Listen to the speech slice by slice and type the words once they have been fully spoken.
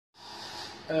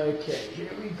Okay, here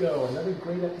we go. Another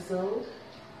great episode.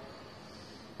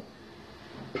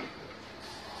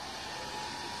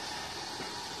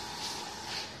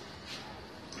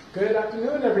 Good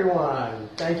afternoon, everyone.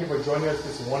 Thank you for joining us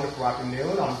this wonderful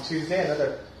afternoon on Tuesday,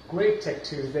 another great Tech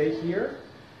Tuesday here.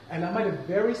 And I'm at a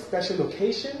very special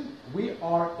location. We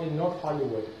are in North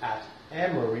Hollywood at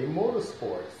Emery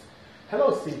Motorsports.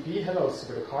 Hello, CP. Hello,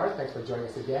 Supercar. Thanks for joining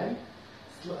us again.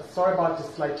 Sorry about the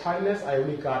slight tardiness. I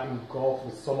really got engulfed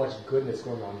with so much goodness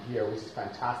going on here, which is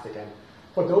fantastic. And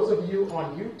for those of you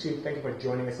on YouTube, thank you for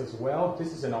joining us as well.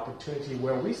 This is an opportunity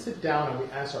where we sit down and we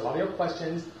answer a lot of your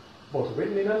questions, both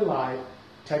written in and live,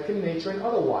 tech in nature and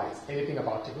otherwise. Anything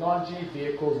about technology,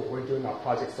 vehicles, what we're doing, our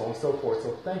projects, so on and so forth.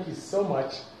 So thank you so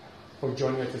much for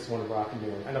joining us this wonderful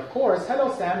afternoon. And of course,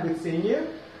 hello Sam, good seeing you.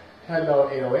 Hello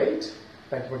 808,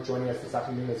 thank you for joining us this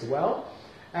afternoon as well.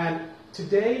 And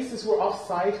today, since we're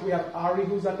off-site, we have Ari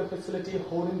who's at the facility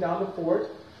holding down the fort.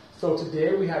 So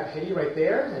today we have Hedy right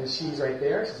there, and she's right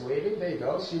there. She's waving. There you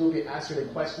go. She will be answering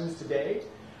the questions today.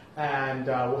 And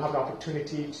we'll have an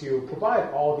opportunity to provide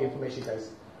all the information you guys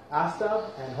asked of,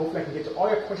 and hopefully I can get to all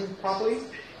your questions properly.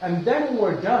 And then when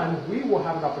we're done, we will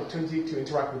have an opportunity to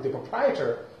interact with the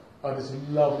proprietor of this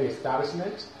lovely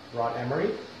establishment, Rod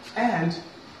Emery. And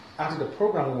after the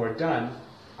program, when we're done,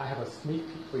 I have a sneak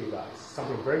peek for you guys.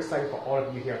 Something very exciting for all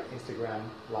of you here on Instagram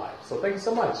Live. So thank you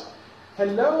so much.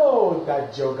 Hello,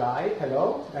 that Joe guy.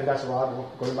 Hello. And that's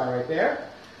Rod going by right there.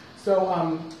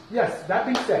 So, yes, that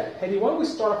being said, Hedy, why don't we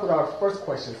start off with our first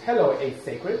questions? Hello, A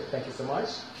Sacred. Thank you so much.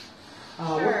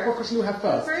 Sure. What question do we have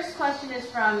first? The first question is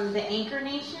from the Anchor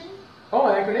Nation. Oh,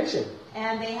 Anchor Nation.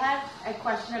 And they have a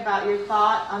question about your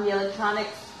thought on the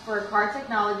electronics for car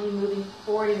technology moving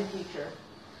forward in the future.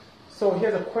 So he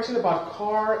has a question about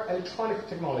car electronic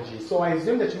technology. So I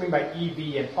assume that you mean by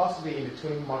EV and possibly in the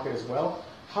tuning market as well.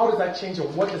 How does that change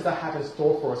and what does that have in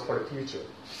store for us for the future?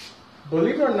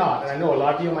 Believe it or not, and I know a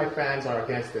lot of you of my fans are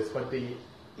against this, but the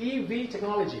EV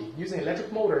technology using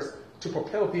electric motors to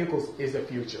propel vehicles is the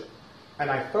future.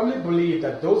 And I firmly believe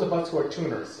that those of us who are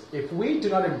tuners, if we do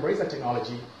not embrace that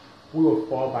technology, we will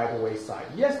fall by the wayside.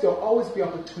 Yes, there will always be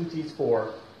opportunities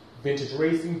for vintage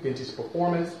racing, vintage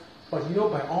performance, but you know,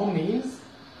 by all means,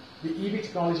 the EV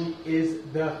technology is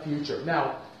the future.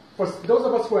 Now, for those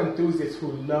of us who are enthusiasts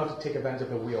who love to take advantage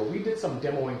of the wheel, we did some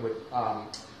demoing with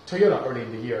Toyota early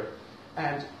in the year.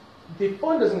 And the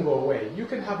fun doesn't go away. You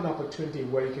can have an opportunity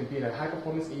where you can be in a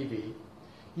high-performance EV.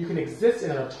 You can exist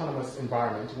in an autonomous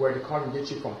environment where the car can get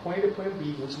you from point A to point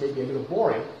B, which may be a little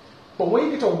boring. But when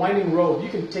you get to a winding road, you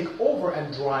can take over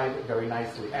and drive very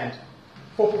nicely. And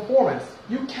for performance,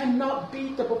 you cannot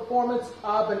beat the performance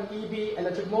of an EV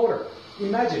electric motor.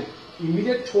 Imagine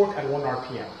immediate torque at 1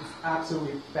 RPM. It's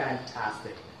absolutely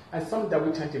fantastic and something that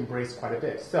we tend to embrace quite a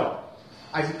bit. So,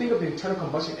 as you think of the internal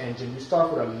combustion engine, you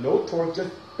start with a low torque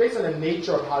just based on the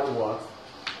nature of how it works.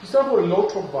 You start with a low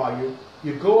torque value,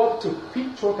 you go up to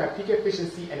peak torque at peak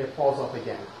efficiency, and it falls off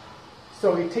again.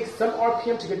 So it takes some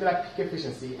RPM to get to that peak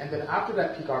efficiency, and then after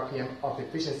that peak RPM of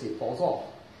efficiency, it falls off.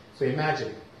 So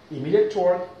imagine immediate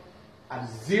torque at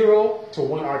 0 to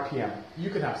 1 RPM. You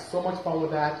can have so much fun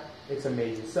with that. It's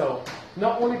amazing. So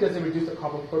not only does it reduce the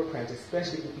carbon footprint,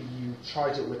 especially if you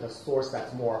charge it with a source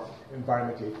that's more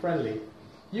environmentally friendly,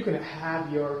 you can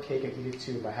have your cake and eat it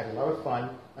too by having a lot of fun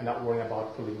and not worrying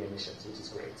about polluting emissions, which is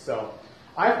great. So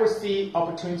I foresee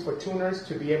opportunities for tuners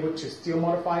to be able to still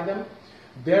modify them.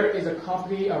 There is a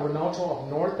company, Renaulto of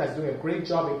North, that's doing a great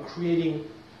job in creating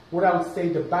what I would say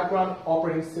the background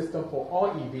operating system for all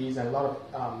EVs, and a lot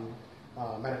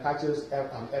of manufacturers,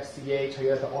 FCA,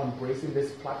 Toyota, are all embracing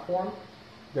this platform.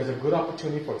 There's a good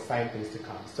opportunity for exciting things to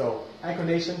come. So, Anchor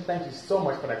Nation, thank you so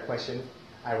much for that question.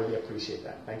 I really appreciate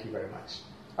that. Thank you very much.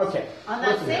 Okay. On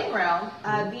that same realm,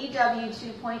 VW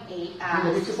 2.8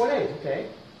 asks, VW 2.8, okay.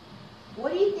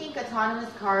 what do you think autonomous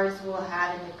cars will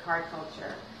have in the car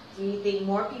culture? Do you think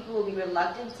more people will be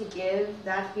reluctant to give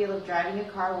that feel of driving a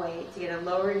car away to get a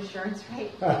lower insurance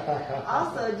rate?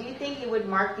 Also, do you think it would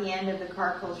mark the end of the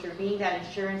car culture, being that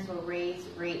insurance will raise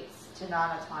rates to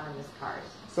non-autonomous cars?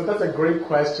 So that's a great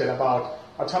question about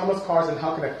autonomous cars and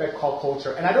how it can affect car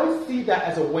culture. And I don't see that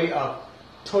as a way of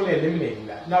totally eliminating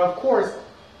that. Now, of course,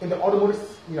 in the automotive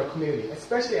community,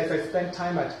 especially as I spend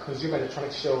time at consumer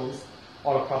electronics shows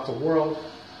all across the world,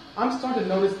 I'm starting to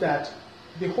notice that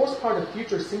the horsepower of the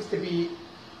future seems to be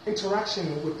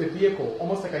interaction with the vehicle,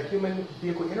 almost like a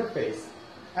human-vehicle interface.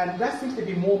 And that seems to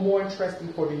be more and more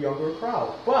interesting for the younger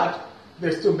crowd. But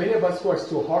there's still many of us who are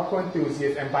still hardcore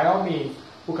enthusiasts, and by all means,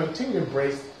 will continue to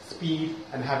embrace speed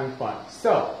and having fun.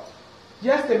 So,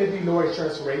 yes, there may be lower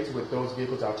insurance rates with those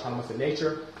vehicles that are autonomous in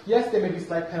nature, Yes, there may be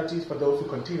slight penalties for those who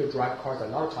continue to drive cars that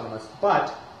are not autonomous,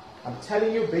 but I'm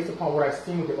telling you, based upon what I've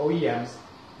seen with the OEMs,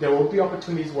 there will be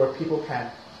opportunities where people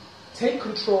can take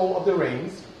control of the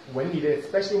reins when needed,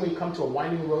 especially when you come to a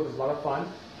winding road. There's a lot of fun.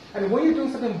 And when you're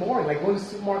doing something boring, like going to the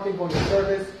supermarket, going to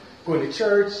service, going to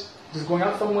church, just going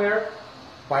out somewhere,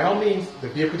 by all means, the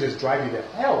vehicle just drive you there.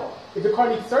 Hell, if the car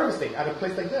needs servicing at a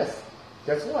place like this,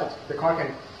 guess what? The car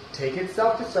can take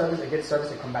itself to service and get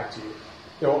service and come back to you.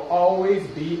 There will always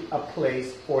be a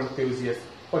place for enthusiasts,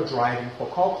 for driving, for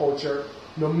car culture,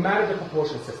 no matter the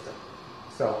propulsion system.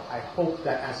 So I hope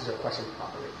that answers your question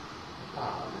properly.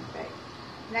 Okay.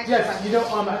 Next Yes,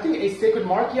 question. I think a sacred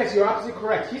mark, yes, you're absolutely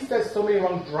correct. He says so many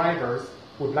wrong drivers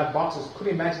with black boxes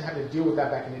couldn't imagine having to deal with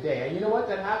that back in the day. And you know what?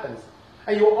 That happens.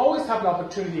 And you will always have an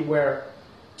opportunity where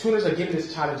tuners are given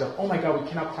this challenge of, oh my God, we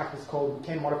cannot crack this code, we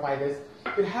can't modify this.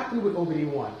 It happened with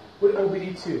OBD1, with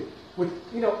OBD2, with,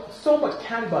 so much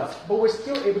CAN bus, but we're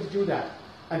still able to do that.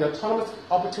 And the autonomous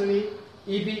opportunity,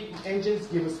 EV engines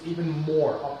give us even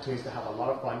more opportunities to have a lot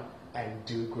of fun and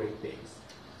do great things.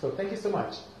 So thank you so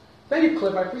much. Thank you,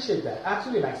 Cliff. I appreciate that.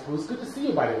 Absolutely, Max Bruce. Good to see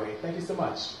you, by the way. Thank you so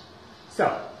much.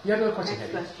 So, you have another question,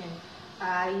 Next Hetty? question.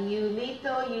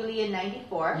 Yulito Yulia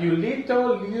 94.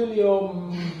 Yulito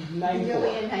Lulio 94.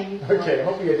 Yulia 94. Okay,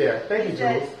 hope you're there. Thank you, It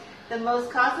says, Jules. the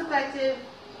most cost-effective,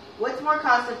 what's more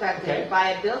cost-effective? Okay.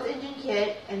 Buy a built engine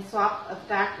kit and swap a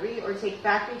factory, or take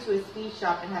factory to a speed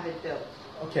shop and have it built?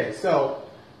 Okay, so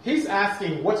he's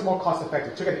asking what's more cost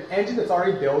effective. To get an engine that's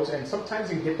already built, and sometimes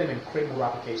you can get them in crate motor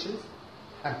applications,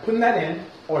 and putting that in,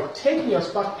 or taking your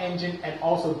stock engine and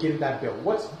also getting that built.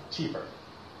 What's cheaper?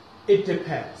 It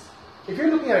depends. If you're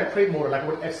looking at a crate motor like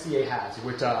what FCA has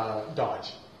with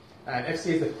Dodge, and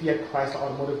FCA is the Fiat Chrysler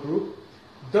Automotive Group,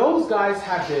 those guys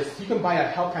have this. You can buy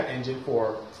a Hellcat engine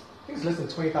for, I think it's less than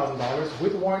 $20,000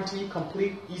 with warranty,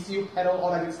 complete ECU pedal,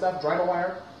 all that good stuff, driver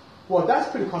wire. Well, that's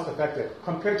pretty cost effective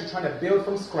compared to trying to build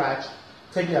from scratch,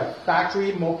 taking a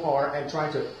factory Mopar and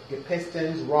trying to get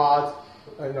pistons, rods,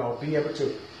 being able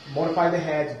to modify the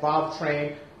heads, valve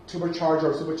train, turbocharger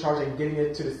or supercharger, and getting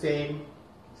it to the same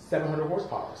 700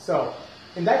 horsepower. So,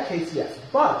 in that case, yes.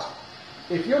 But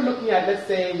if you're looking at, let's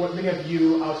say, what many of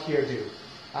you out here do,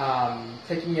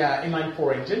 taking an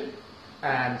inline-4 engine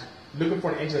and looking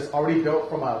for an engine that's already built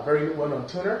from a very well-known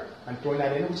tuner and throwing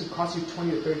that in, which would cost you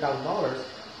 $20,000 to $30,000,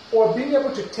 or being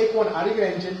able to take one out of your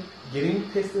engine, getting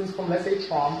pistons from, let's say,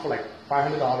 Trom for like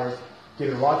 $500,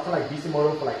 getting rods from like BC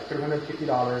Moto for like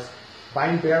 $350,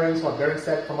 buying bearings for a bearing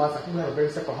set from us. I think we have a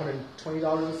bearing set for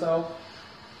 $120 or so.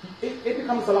 It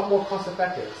becomes a lot more cost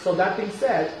effective. So that being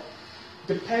said,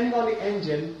 depending on the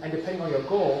engine and depending on your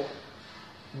goal,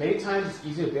 many times it's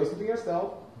easier to build something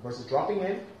yourself versus dropping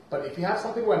in. But if you have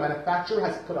something where a manufacturer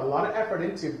has put a lot of effort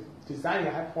into designing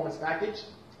a high performance package,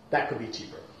 that could be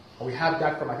cheaper. And we have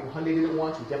that from, I think, Hyundai did it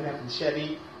once. We definitely have from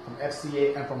Chevy, from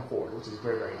FCA, and from Ford, which is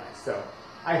very, very nice. So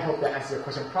I hope that answers your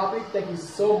question properly. Thank you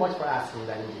so much for asking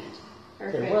that indeed.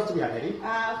 Perfect. Okay, what else do we have, Eddie?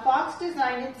 Fox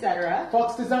Design, etc.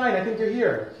 Fox Design, I think you're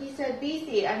here. He said,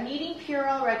 BC, I'm needing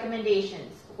Purell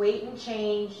recommendations, weight and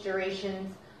change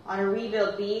durations on a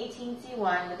rebuild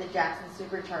B18C1 with a Jackson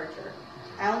supercharger.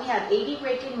 I only have 80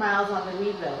 break-in miles on the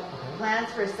rebuild. Okay.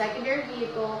 Plans for a secondary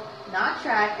vehicle, not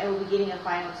track, and will be getting a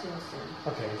final tune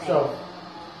soon. Okay, Thanks. so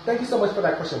thank you so much for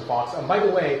that question, Fox. By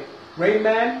the way, Rain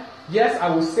Man, yes,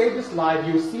 I will save this live.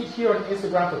 You'll see it here on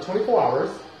Instagram for 24 hours.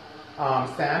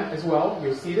 Sam as well,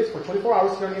 you'll see this for 24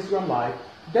 hours here on Instagram Live.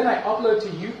 Then I upload it to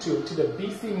YouTube to the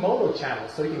BC Moto channel.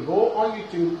 So you can go on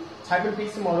YouTube, type in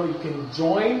BC Moto, you can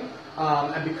join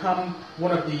and become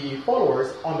one of the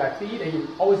followers on that feed, and you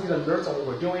always get alerts on what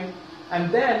we're doing.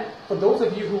 And then, for those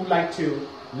of you who like to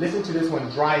listen to this when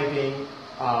driving,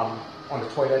 on the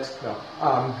toilet,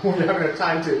 when you're having a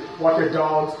time to walk your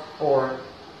dogs or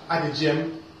at the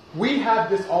gym, we have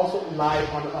this also live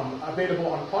on available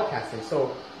on podcasting.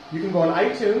 So you can go on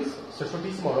iTunes, search for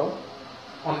BC Moto,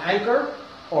 on Anchor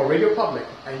or Radio Public,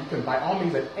 and you can by all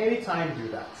means at any time do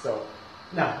that. So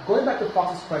now, going back to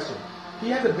Fox's question, he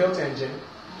has a built engine.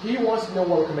 He wants to know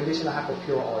what recommendation I have for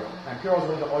Pure Oil. And Pure Oil is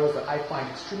one of the oils that I find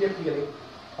extremely appealing.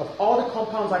 Of all the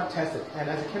compounds I've tested, and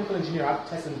as a chemical engineer, I've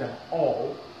tested them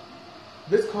all,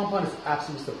 this compound is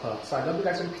absolutely superb. So I love the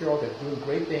guys from Pure Oil. They're doing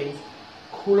great things.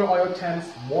 Cooler oil temps,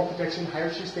 more protection,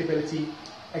 higher shear stability.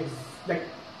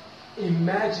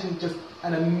 Imagine just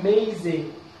an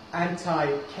amazing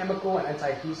anti-chemical and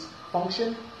anti-heat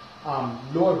function.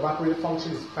 Low evaporative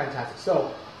function is fantastic.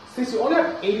 So since you only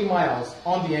have 80 miles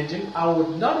on the engine, I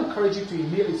would not encourage you to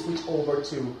immediately switch over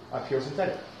to a pure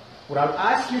synthetic. What I would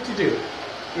ask you to do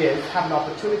is have an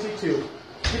opportunity to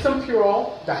get some Pure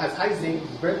Oil that has high zinc,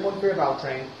 it's very important for your valve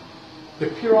train, the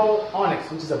Purell Onyx,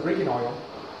 which is a braking oil,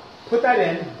 put that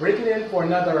in, break it in for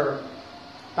another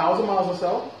 1,000 miles or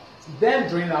so, then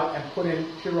drain it out and put in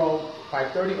Purell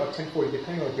 530 or 1040,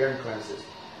 depending on your bearing clearances.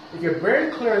 If your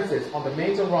bearing clearances on the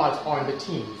mains and rods are in the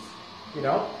teens, you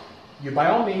by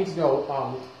all means,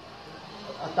 1,500,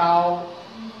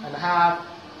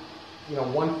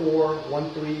 1.4,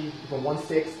 1.3, even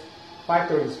 1.6,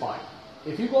 530 is fine.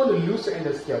 If you go on the looser end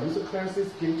of the scale, looser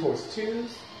clearances, give towards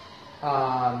 2s,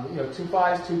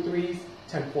 2.5s, 2.3s,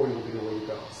 1040 will be the way to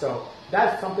go. So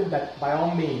that's something that by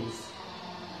all means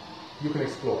you can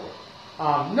explore.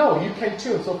 No, you can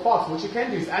tune. So Fox, what you can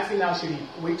do is asking now, should you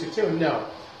wait to tune? No.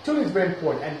 Tuning is very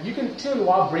important, and you can tune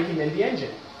while breaking in the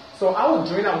engine. So I would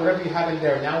drain out whatever you have in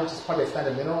there now, which is probably a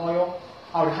standard mineral oil.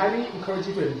 I would highly encourage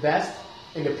you to invest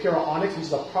in the Purell Onyx, which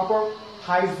is a proper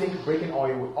high zinc braking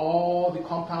oil with all the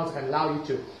compounds that can allow you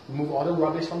to remove all the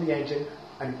rubbish from the engine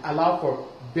and allow for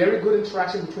very good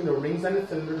interaction between the rings and the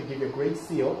cylinder to give you a great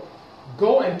seal.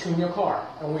 Go and tune your car.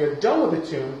 And when you're done with the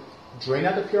tune, drain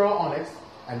out the Purell Onyx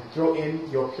and throw in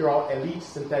your Purell Elite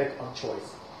synthetic of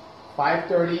choice.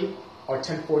 530 or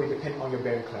 1040 depending on your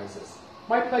bearing clearances.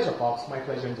 My pleasure, folks. My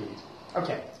pleasure indeed.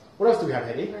 Okay. What else do we have,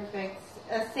 Hetty? Perfect.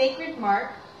 A Sacred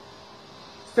Mark.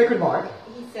 Sacred Mark.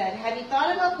 He said, have you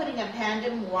thought about putting a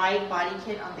Pandem wide body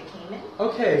kit on the Cayman?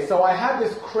 Okay, so I have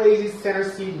this crazy center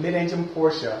seat mid-engine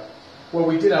Porsche where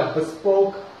we did a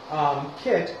bespoke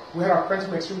kit. We had our friends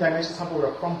from Extreme Dimensions help with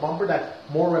a front bumper that's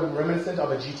more reminiscent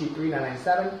of a GT3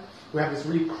 997. We have this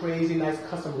really crazy, nice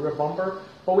custom rear bumper.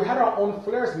 But we had our own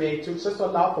flares made to just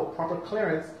allow for proper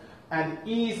clearance and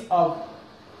ease of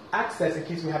access in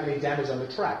case we have any damage on the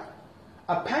track.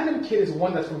 A Pandem kit is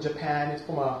one that's from Japan. It's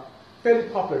from a fairly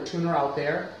popular tuner out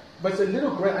there. But it's a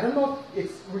little gray. I don't know if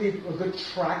it's really a good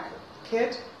track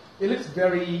kit. It looks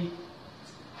very,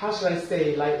 how should I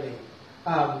say lightly,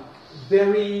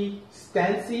 very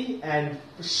stancy and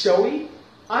showy.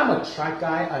 I'm a track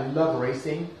guy. I love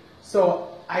racing. So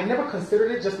I never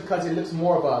considered it just because it looks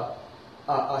more of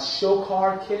a show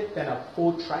car kit than a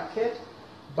full track kit.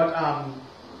 But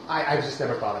I just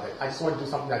never thought of it. I just wanted to do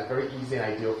something that's very easy and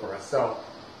ideal for us. So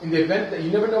in the event that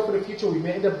you never know for the future, we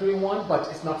may end up doing one, but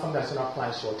it's not something that's in our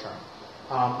plan short term.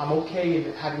 I'm okay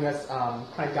in having us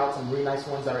crank out some really nice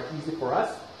ones that are easy for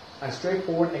us and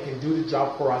straightforward and can do the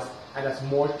job for us, and that's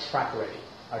more track ready,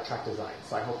 track design.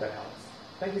 So I hope that helps.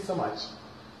 Thank you so much.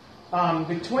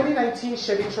 The 2019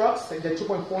 Chevy trucks, the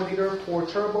 2.4 liter 4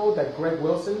 turbo that Greg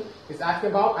Wilson is asking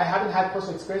about, I haven't had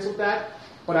personal experience with that,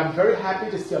 but I'm very happy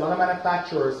to see a lot of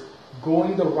manufacturers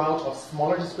going the route of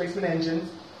smaller displacement engines,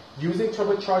 using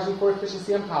turbocharging for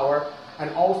efficiency and power, and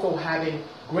also having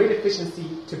great efficiency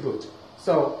to boot.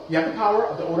 So you have the power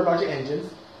of the older, larger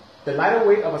engines, the lighter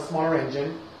weight of a smaller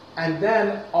engine, and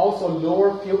then also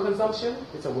lower fuel consumption.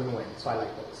 It's a win-win. So I like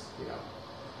those.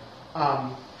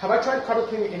 Have I tried carbon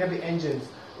cleaning any of the engines?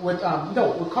 With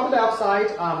carbon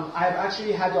dioxide, I've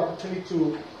actually had the opportunity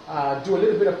to do a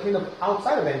little bit of cleanup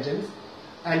outside of engines,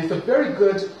 and it's a very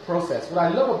good process. What I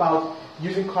love about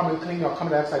using carbon cleaning or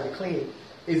carbon dioxide to clean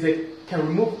is it can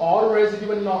remove all the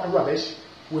residue and rubbish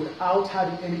without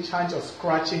having any chance of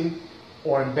scratching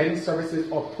or embedding surfaces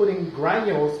or putting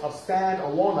granules of sand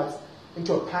or walnuts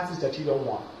into a passage that you don't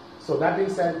want. So that being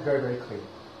said, very, very clean.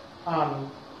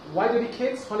 Why do the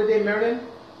kids? 100-day Maryland?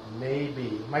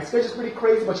 Maybe. My schedule's pretty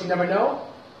crazy, but you never know.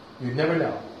 You never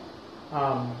know.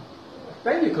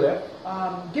 Thank you, Cliff.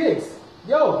 Gigs.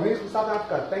 Yo, greetings from South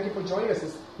Africa. Thank you for joining us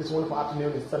this wonderful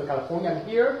afternoon in Southern California. I'm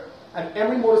here at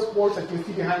Emery Motorsports, as you can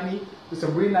see behind me, with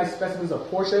some really nice specimens of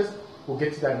Porsches. We'll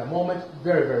get to that in a moment.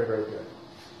 Very, very, very good.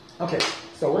 Okay,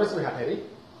 so what else do we have, Hetty?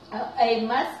 A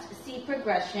must-see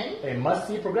progression. A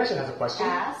must-see progression has a question.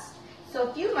 Asked. So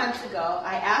a few months ago,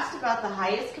 I asked about the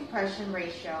highest compression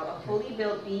ratio a fully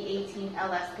built V18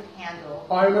 LS could handle.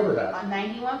 Oh, I remember that. On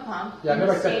 91 pump. Yeah, I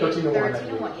never said 13 to 1. 13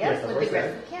 to 1, yes, with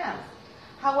aggressive cams.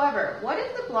 However, what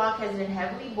if the block has been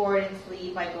heavily bored and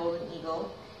sleeved by Golden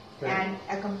Eagle and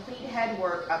a complete head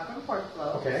work up from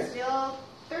Portflow? Okay. Still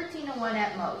 13 to 1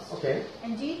 at most. Okay.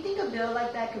 And do you think a build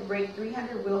like that could break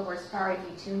 300 wheel horsepower if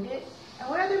you tuned it? And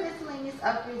what other miscellaneous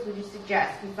upgrades would you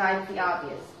suggest besides the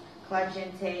obvious? Clutch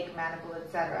intake, manifold,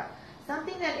 etc.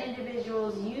 Something that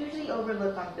individuals usually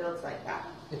overlook on builds like that.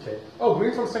 Okay. Oh,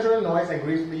 greetings from Central Illinois and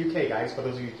greetings from the UK, guys, for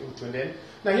those of you who tuned in.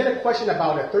 Now, you had a question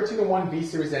about a 13-to-1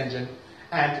 V-Series engine,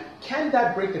 and can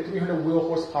that break the 300 wheel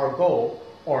horsepower goal,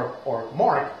 or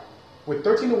mark, with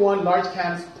 13-to-1 large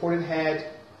cams, ported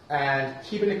head, and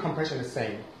keeping the compression the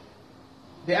same?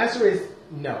 The answer is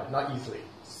no, not easily.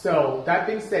 So, that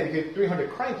being said, if you get 300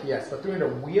 crank, yes, but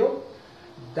 300 wheel,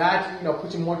 that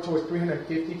puts you more towards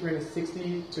 350,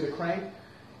 360 to the crank.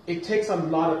 it takes a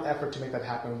lot of effort to make that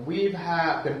happen. We've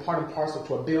been part and parcel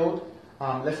to a build.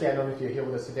 Let's say, I don't know if you're here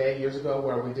with us today, years ago,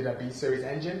 where we did a B-Series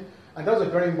engine. And that was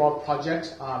a very involved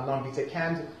project, non-VTEC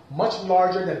cams, much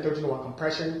larger than 13-to-1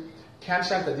 compression,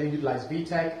 camshafts that didn't utilize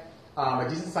VTEC, a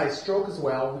decent-sized stroke as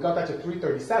well. We got that to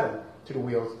 337 to the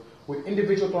wheels, with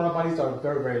individual throttle bodies that are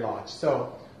very, very large.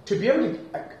 So to be able to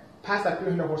pass that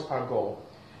 300 horsepower goal,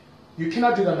 you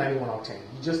cannot do that on 91 octane.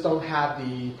 You just don't have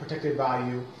the protective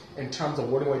value in terms of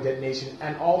warning weight detonation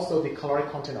and also the caloric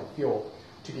content of fuel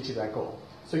to get you that goal.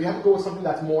 So you have to go with something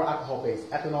that's more alcohol-based,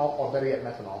 ethanol or better yet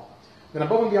methanol. Then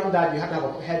above and beyond that, you have to have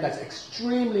a head that's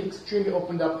extremely, extremely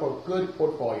opened up for good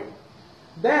port volume.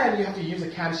 Then you have to use a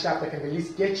camshaft that can at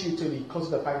least get you to the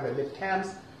closer to 500 lift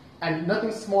cams, and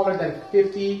nothing smaller than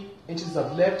 50 inches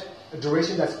of lift, a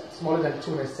duration that's smaller than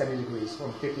 270 degrees,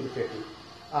 from 50 to 50.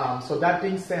 So that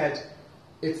being said,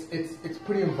 it's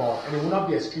pretty involved, and it will not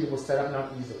be a streetable setup,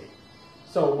 not easily.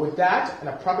 So with that, and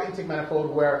a proper intake manifold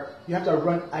where you have to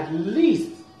run at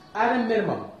least, at a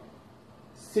minimum,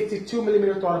 62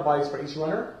 millimeter throttle bodies for each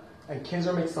runner, and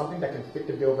Kinzer makes something that can fit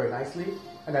the bill very nicely,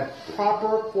 and a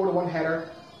proper 4-to-1 header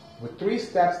with 3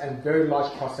 steps and very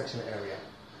large cross-sectional area.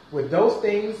 With those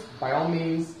things, by all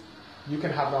means, you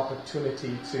can have an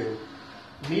opportunity to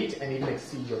meet and even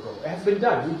exceed your goal. It has been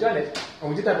done. We've done it, and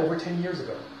we did that over 10 years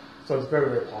ago. So it's very,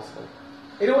 very possible.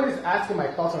 Anyone is asking my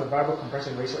thoughts on a variable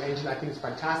compression ratio engine. I think it's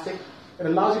fantastic. It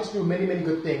allows you to do many, many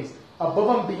good things.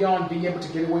 Above and beyond being able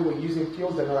to get away with using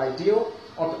fuels that are ideal,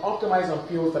 or to optimize on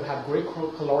fuels that have great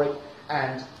caloric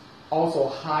and also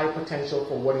high potential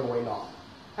for warding away knock.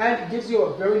 And it gives you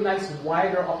a very nice,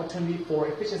 wider opportunity for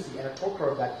efficiency and a torque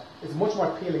curve that is much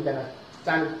more appealing than a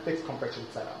standard fixed compression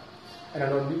setup. And I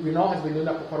know Renault has been doing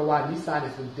that for quite a while. Nissan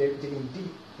has been digging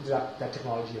deep into that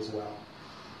technology as well.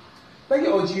 Thank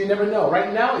you, OG. You never know.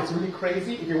 Right now, it's really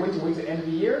crazy. If you're waiting to wait to the end of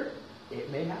the year, it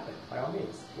may happen, by all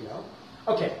means, you know.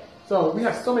 Okay, so we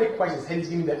have so many questions. Heidi's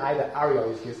giving me the eye that Ari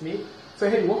always gives me. So,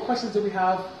 Heidi, what questions do we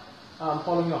have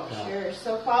following up now? Sure.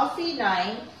 So,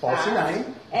 Falsy9.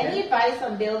 Falsy9. Any advice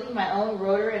on building my own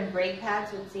rotor and brake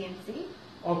pads with CNC?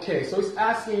 Okay, so he's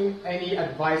asking any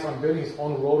advice on building his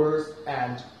own rotors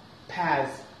and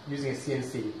pads using a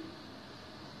CNC.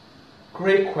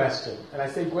 Great question. And I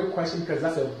say great question because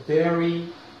that's a very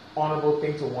honorable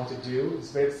thing to want to do. It's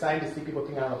very exciting to see people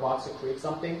think out of the box to create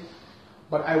something.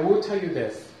 But I will tell you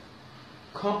this.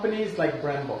 Companies like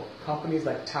Brembo, companies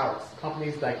like Taurus,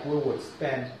 companies like Willwood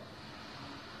spend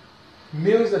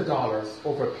millions of dollars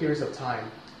over periods of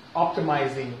time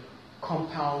optimizing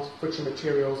compound friction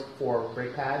materials for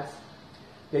brake pads.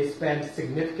 They spend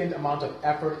significant amount of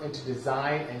effort into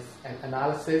design and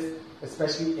analysis,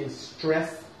 especially in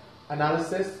stress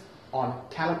analysis on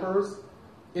calipers.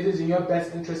 It is in your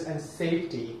best interest and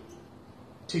safety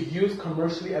to use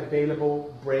commercially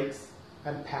available brakes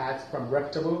and pads from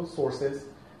reputable sources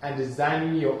and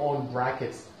designing your own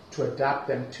brackets to adapt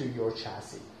them to your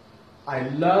chassis. I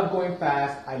love going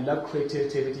fast. I love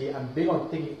creativity. I'm big on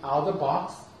thinking out of the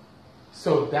box.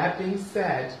 So that being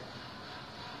said,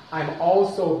 I'm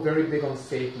also very big on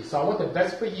safety. So I want the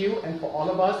best for you and for all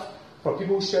of us, for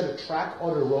people who share the track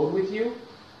or the road with you.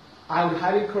 I would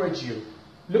highly encourage you.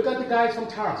 Look at the guys from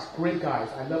Taurus, great guys.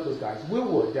 I love those guys.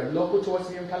 Willwood, they're local to us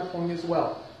here in California as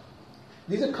well.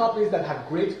 These are companies that have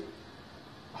great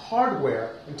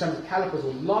hardware in terms of calipers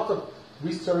with lots of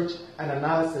research and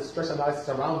analysis, stress analysis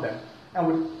around them, and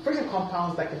with friction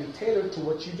compounds that can be tailored to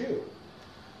what you do.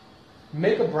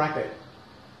 Make a bracket,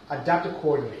 adapt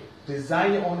accordingly,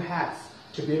 design your own hats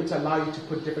to be able to allow you to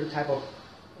put different type of,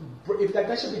 if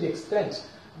that should be the extent,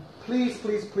 please,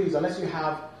 please, please, unless you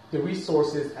have the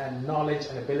resources and knowledge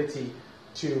and ability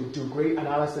to do great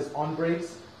analysis on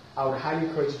brakes, I would highly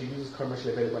encourage you to use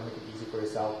commercially available and make it easy for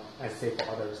yourself and safe for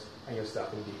others and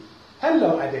yourself indeed.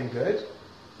 Hello, I did good.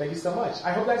 Thank you so much.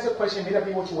 I hope that's your question. May not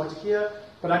be what you want to hear,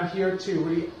 but I'm here to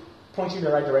really point you in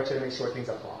the right direction and make sure things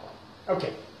are proper.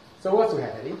 Okay, so what else do we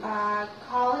have, Eddie?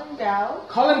 Colin Dow.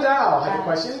 Colin Dow had a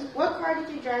question. What car did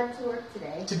you drive to work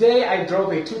today? Today I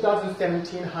drove a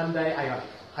 2017 Hyundai Ioniq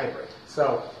Hybrid.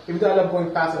 So even though I love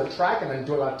going fast on the track and I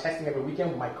do a lot of testing every weekend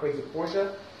with my crazy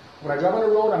Porsche, when I drive on the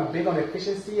road, I'm big on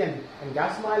efficiency and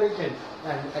gas mileage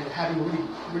and having really,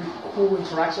 really cool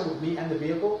interaction with me and the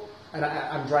vehicle. And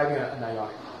I'm driving an Ioniq.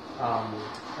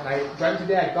 And I driving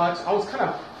today, I was kind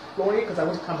of flooring it because I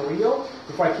went to Camarillo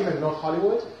before I came to North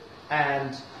Hollywood.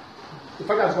 And the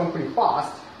fact that I was going pretty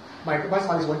fast, my gas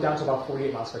mileage went down to about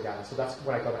 48 miles per gallon. So that's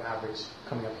what I got on average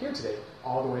coming up here today,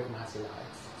 all the way from Hacienda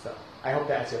Heights. So I hope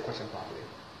that answers your question properly.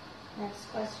 Next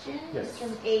question yes. is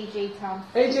from AJ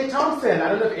Thompson. AJ Thompson. I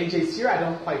don't know if AJ's here. I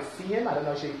don't quite see him. I don't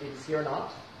know if he's here or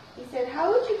not. He said,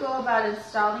 how would you go about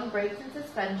installing brakes and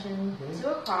suspension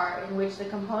to a car in which the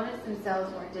components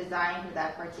themselves weren't designed for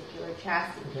that particular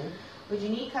chassis? Would you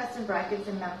need custom brackets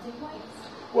and mounting points?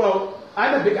 Well,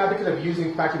 I'm a big advocate of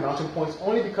using factory mounting points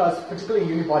only because,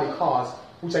 particularly in unibody cars,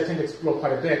 which I tend to explore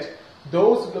quite a bit,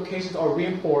 those locations are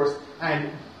reinforced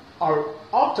and are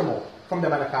optimal from the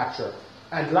manufacturer.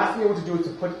 And the last thing you want to do is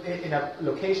to put it in a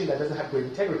location that doesn't have great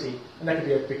integrity, and that could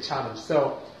be a big challenge.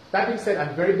 So, that being said,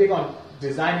 I'm very big on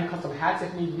designing custom hats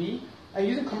if need be, and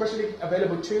using commercially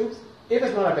available tubes if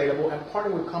it's not available, and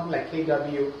partnering with companies like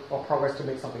KW or Progress to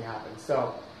make something happen.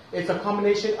 So, it's a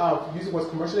combination of using what's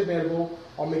commercially available,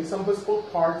 or maybe some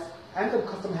bespoke parts, and some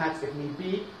custom hats if need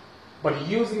be, but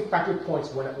using factory points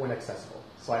when accessible.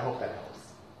 So I hope that helps.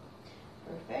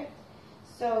 Perfect.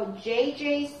 So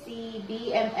JJC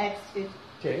BMX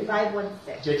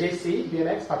 516. JJC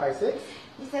BMX 556.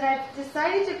 He said, I've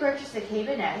decided to purchase a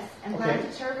Cayman S and plan to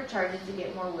turbocharge it to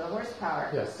get more wheel horsepower.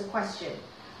 Yes. The question,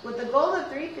 with the goal of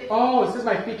 350... Oh, it says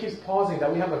my feed keeps pausing,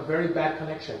 that we have a very bad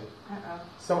connection. Uh-oh.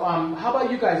 So how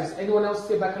about you guys? Does anyone else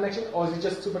see a bad connection, or is it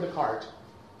just Super Descartes?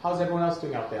 How's everyone else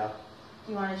doing out there?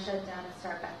 Do you want to shut down and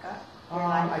start back up?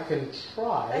 I can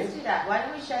try. Let's do that. Why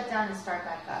don't we shut down and start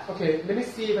back up? Okay, let me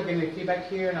see if I get any feedback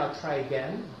here, and I'll try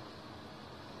again.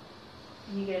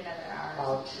 You get another hour.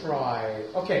 I'll try.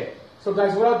 Okay, so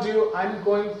guys, what I'll do, I'm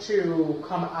going to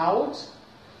come out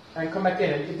and come back in.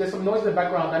 And if there's some noise in the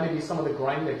background, that may be some of the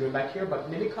grinding they're doing back here, but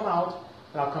let me come out,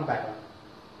 and I'll come back up.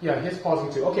 Yeah, he's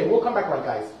pausing too. Okay, we'll come back right,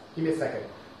 guys. Give me a second.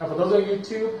 Now, for those on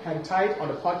YouTube, hang tight. On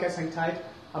the podcast, hang tight.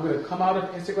 I'm going to come out of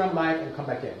Instagram Live and come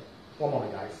back in. One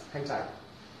moment, guys. Hang tight.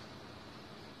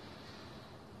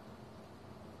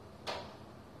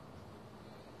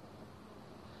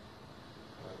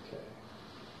 Okay.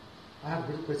 I have a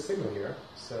really good signal here,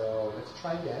 so let's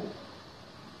try again.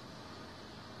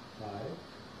 Live.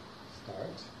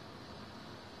 Start.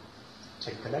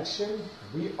 Check connection.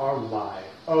 We are live.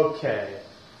 Okay.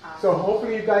 So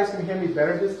hopefully you guys can hear me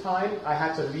better this time. I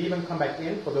had to leave and come back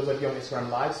in for those of you on Instagram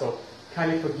Live, so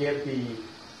kindly forgive the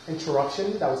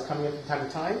interruption that was coming in from time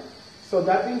to time. So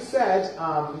that being said,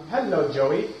 hello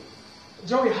Joey.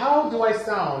 Joey, how do I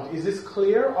sound? Is this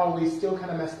clear, or are we still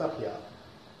kind of messed up here?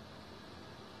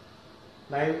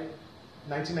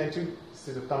 1992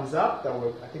 says a thumbs up.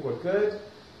 I think we're good.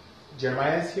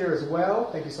 Jeremiah is here as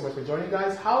well. Thank you so much for joining,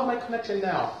 guys. How is my connection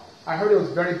now? I heard it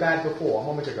was very bad before, a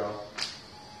moment ago.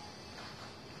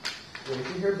 Waiting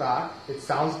to hear back. It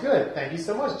sounds good. Thank you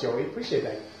so much, Joey. Appreciate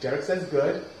that. Derek says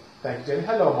good. Thank you, Jen.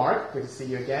 Hello, Mark. Good to see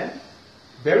you again.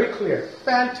 Very clear.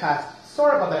 Fantastic.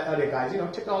 Sorry about that earlier, guys. You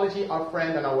know, technology, our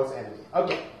friend and our worst enemy.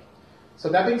 Okay. So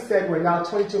that being said, we're now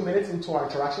 22 minutes into our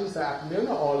interaction this afternoon.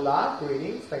 Hola.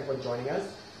 Greetings. Thank you for joining us.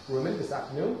 Ruben, this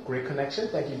afternoon. Great connection.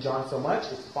 Thank you, John, so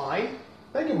much. It's fine.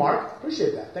 Thank you, Mark.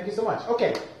 Appreciate that. Thank you so much.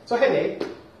 Okay. So, hey,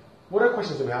 what other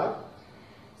questions do we have?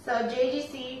 So,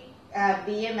 JGC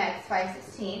BMX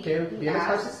 516. Okay, BMX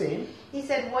 516. He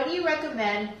said, what do you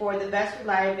recommend for the best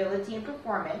reliability and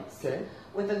performance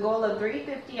with a goal of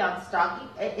 350 on stock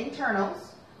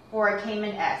internals for a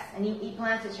Cayman S? And he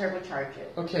plans to turbocharge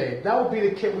it. Okay, that will be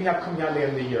the kit we have coming out later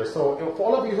in the year. So for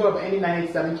all of you who have any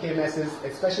 987 KMSs,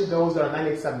 especially those that are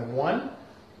 9871,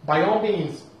 by all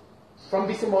means, from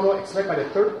Bisimoto, expect by the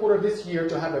third quarter of this year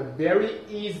to have a very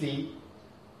easy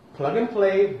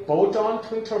plug-and-play bolt-on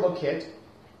twin turbo kit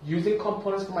using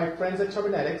components from my friends at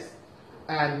Turbonetics,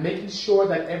 and making sure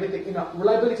that everything,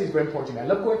 reliability is very important to me. I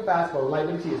love going fast, but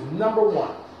reliability is number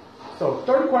one. So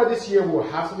third quarter this year, we will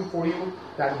have something for you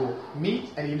that will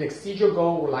meet and even exceed your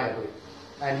goal reliably.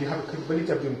 And you have the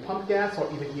capability of doing pump gas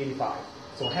or even E85.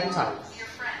 So hang tight.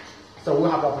 So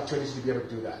we'll have the opportunity to be able to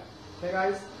do that. Okay,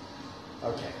 guys?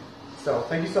 Okay. So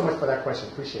thank you so much for that question.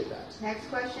 Appreciate that. Next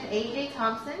question, AJ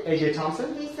Thompson. AJ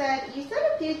Thompson. He said, you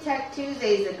said a few Tech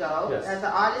Tuesdays ago that the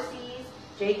Odyssey's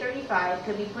J35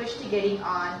 could be pushed to getting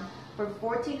on for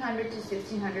 1,400 to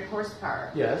 1,600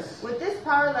 horsepower. Yes. Would this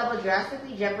power level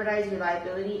drastically jeopardize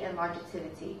reliability and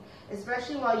longevity,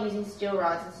 especially while using steel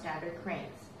rods and standard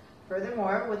cranes?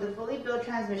 Furthermore, would the fully built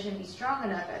transmission be strong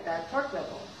enough at that torque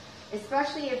level,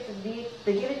 especially if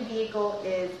the given vehicle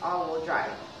is all-wheel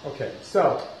drive? Okay,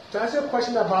 so to answer your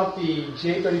question about the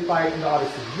J35 in the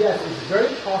Odyssey, yes, it's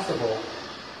very possible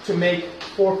to make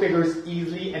four figures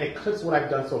easily and eclipse what I've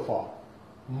done so far.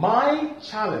 My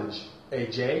challenge,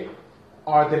 AJ,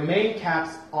 are the main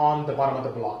caps on the bottom of the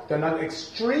block. They're not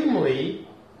extremely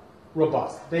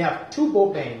robust. They have two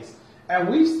bolt vanes, and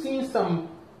we've seen some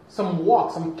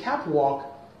cap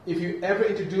walk, if you ever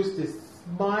introduce the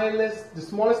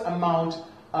smallest amount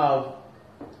of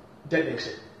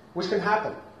detonation, which can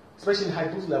happen, especially in high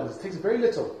boost levels. It takes very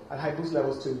little at high boost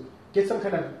levels to get some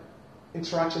kind of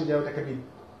interaction there that can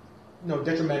be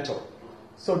detrimental.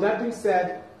 So that being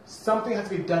said, something has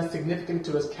to be done significant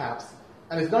to those caps.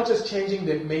 And it's not just changing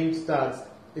the main studs,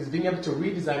 it's being able to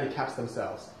redesign the caps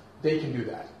themselves. They can do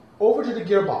that. Over to the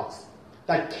gearbox.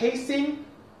 That casing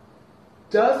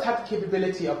does have the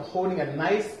capability of holding a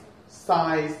nice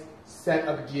size set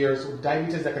of gears with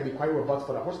diameters that can be quite robust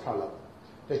for the horsepower level.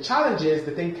 The challenge is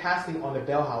the thing casting on the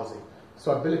bell housing.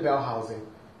 So a billet bell housing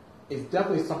is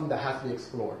definitely something that has to be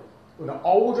explored. In an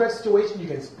all-wheel drive situation, you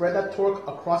can spread that torque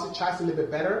across the chassis a little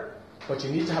bit better, but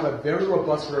you need to have a very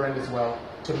robust rear end as well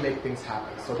to make things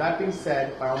happen. So that being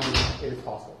said, by all means, it is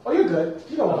possible. Oh, you're good.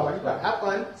 You know what I'm talking about. Have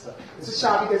fun. It's a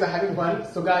shop. You guys are having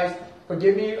fun. So guys,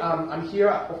 forgive me. I'm here,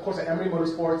 of course, at Emery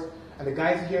Motorsports, and the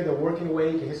guys here, they're working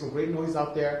away. You can hear some great noise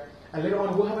out there. And later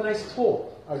on, we'll have a nice tour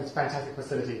of this fantastic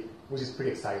facility, which is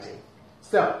pretty exciting.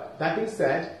 So, that being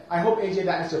said, I hope, AJ,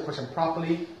 that answered your question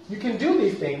properly. You can do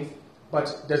these things,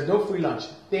 but there's no free lunch.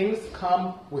 Things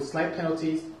come with slight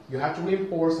penalties. You have to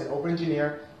reinforce and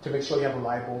over-engineer to make sure you have a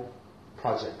reliable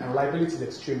project. And reliability is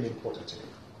extremely important to me.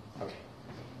 Okay.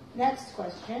 Next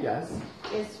question Yes.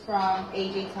 is from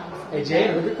AJ Thompson. AJ,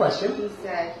 another good question. He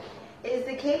said, is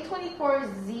the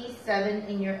K24Z7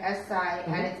 in your SI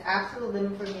at its absolute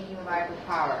limit for making reliable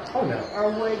power? Oh, no.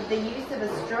 Or would the use of a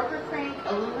stroker crank,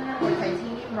 aluminum or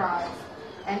titanium rods,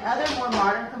 and other more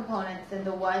modern components than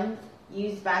the ones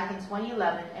used back in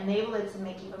 2011 enable it to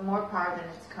make even more power than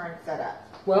its current setup?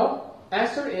 Well,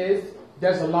 answer is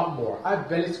there's a lot more. I've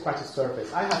barely scratched the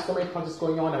surface. I have so many projects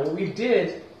going on, and what we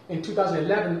did in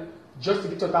 2011 just to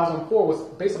get to 2004 was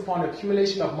based upon the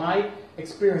accumulation of my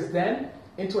experience then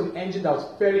into an engine that was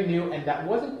fairly new and that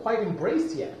wasn't quite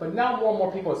embraced yet. But now more and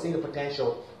more people are seeing the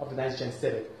potential of the 9th Gen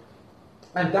Civic.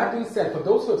 And that being said, for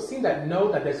those who have seen that know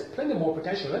that there's plenty more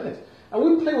potential in it. And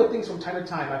we play with things from time to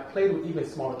time. I've played with even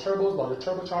smaller turbos, larger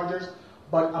turbochargers.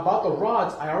 But about the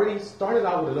rods, I already started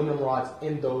out with aluminum rods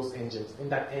in those engines, in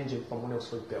that engine from when it was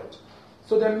first built.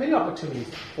 So there are many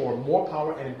opportunities for more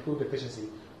power and improved efficiency.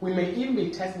 We may even be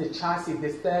testing the chassis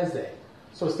this Thursday.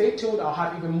 So stay tuned. I'll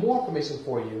have even more information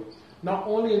for you, not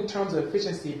only in terms of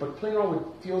efficiency, but playing around with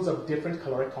fuels of different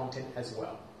caloric content as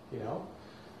well.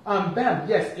 Bam,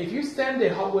 yes, if you send a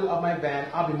Hot Wheel of my van,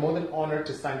 I'll be more than honored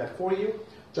to sign that for you.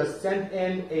 Just send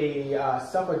in a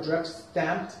self-addressed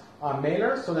stamped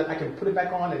mailer so that I can put it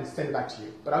back on and send it back to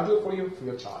you. But I'll do it for you free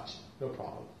of charge, no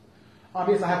problem.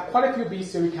 Yes, I have quite a few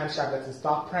B-Series camshafts in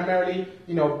stock, primarily,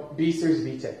 B-Series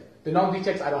VTEC. The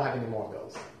non-VTECs, I don't have any more of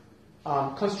those.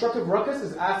 Constructive Ruckus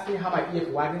is asking how my EF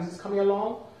Wagons is coming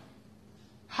along.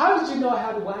 How did you know I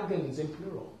had wagons in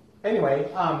plural?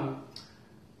 Anyway,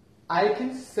 I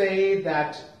can say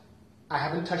that I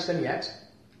haven't touched them yet,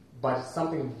 but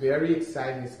something very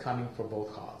exciting is coming for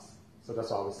both cars. So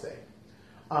that's all I would say.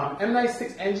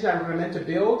 M96 engine I recommend to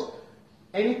build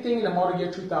anything in the model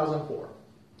year 2004.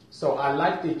 So I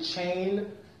like the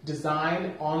chain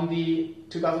design on the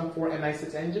 2004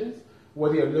 M96 engines,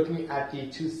 whether you're looking at the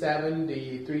 2.7,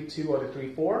 the 3.2, or the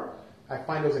 3.4. I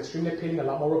find those extremely appealing, a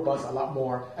lot more robust, a lot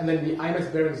more, and then the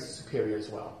IMS bearing is superior as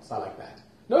well. So I like that.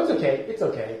 No, it's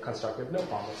okay, Constructive, no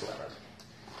problem whatsoever.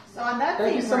 So on that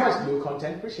Thank you so realm, much, Blue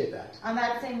Content, appreciate that. On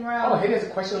that same realm. Oh, hey, there's a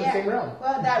question on the same realm.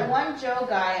 Well, that one Joe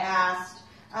guy asked,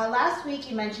 last week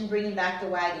you mentioned bringing back the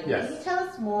wagon. Yes. Can you tell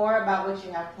us more about what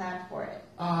you have planned for it?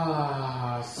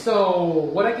 So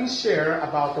what I can share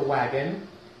about the wagon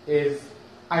is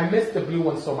I missed the blue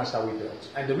one so much that we built.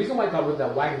 And the reason why I got rid of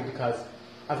that wagon is because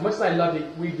as much as I love it,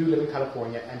 we do live in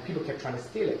California and people kept trying to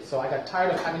steal it. So I got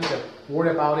tired of having to worry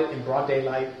about it in broad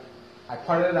daylight. I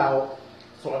parted it out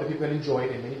so other people can enjoy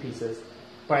it in many pieces,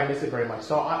 but I miss it very much.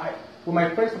 So with my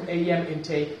friends from AEM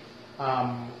Intake,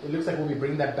 it looks like we'll be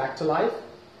bringing that back to life.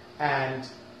 And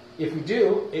if we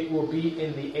do, it will be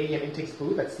in the AEM Intakes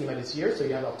booth at SEMA this year, so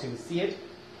you have the opportunity to see it.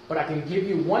 But I can give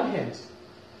you one hint.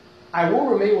 I will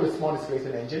remain with a small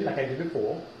displacement engine like I did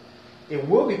before. It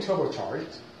will be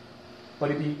turbocharged,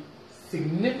 but it'll be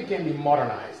significantly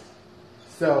modernized.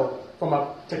 So from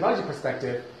a technology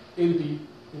perspective, it'll be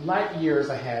light years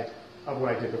ahead of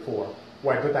what I did before,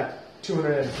 where I put that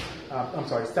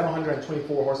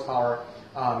 724 horsepower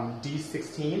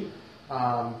D16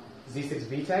 Z6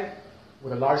 VTEC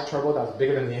with a large turbo that was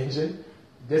bigger than the engine.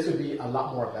 This would be a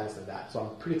lot more advanced than that. So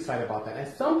I'm pretty excited about that. And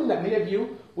something that many of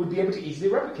you would be able to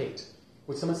easily replicate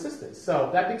with some assistance. So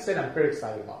that being said, I'm very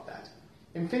excited about that.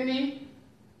 Infiniti,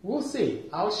 we'll see.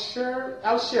 I'll share.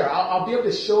 I'll be able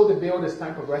to show the build as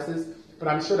time progresses, but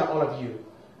I'm sure that all of you.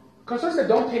 Constructor said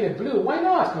don't paint it blue. Why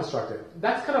not, Constructor?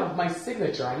 That's kind of my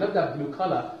signature. I love that blue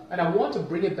color, and I want to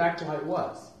bring it back to how it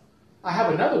was. I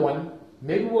have another one.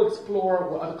 Maybe we'll explore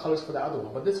what other colors for the other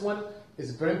one. But this one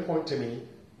is very important to me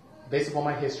based upon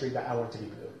my history, that I want to be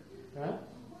blue. Huh?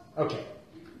 Okay.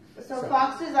 So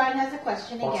Fox Design has a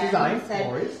question Fox again. Design, He said,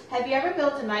 no worries. have you ever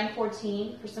built a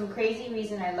 914? For some crazy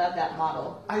reason, I love that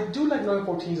model. I do like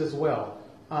 914s as well.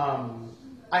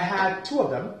 I had 2 of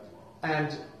them,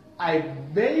 and I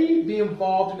may be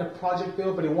involved in a project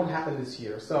build, but it won't happen this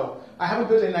year. So I haven't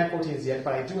built any 914s yet,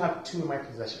 but I do have 2 in my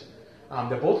possession.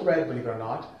 They're both red, believe it or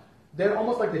not. They're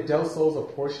almost like the Del Sols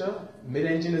of Porsche,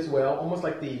 mid-engine as well, almost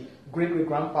like the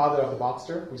great-great-grandfather of the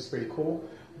Boxster, which is pretty cool.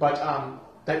 But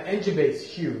that engine bay is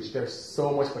huge. There's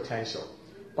so much potential.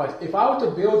 But if I were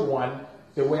to build one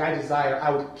the way I desire,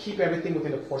 I would keep everything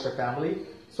within the Porsche family.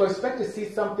 So I expect to see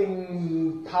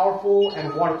something powerful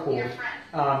and water-cooled,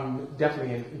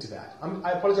 definitely into that.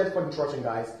 I apologize for the interruption,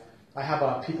 guys. I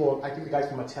have people, I think the guys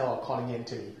from Mattel are calling in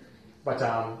to me. But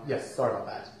yes, sorry about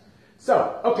that.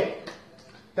 So, okay.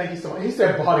 Thank you so much. He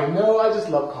said body. No, I just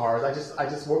love cars. I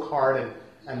just work hard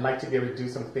and like to be able to do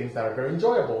some things that are very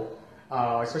enjoyable,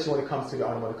 especially when it comes to the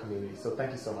automotive community. So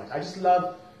thank you so much. I just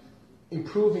love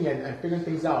improving and figuring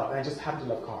things out, and I just happen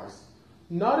to love cars.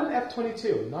 Not an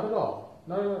F-22. Not at all.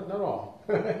 Not at all.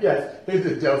 Yes, here's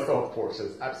the Del Sol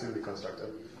Porsches. Absolutely constructive.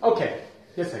 Okay.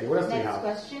 Yes, Heidi, what else do you have?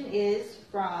 Next question is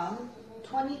from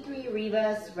 23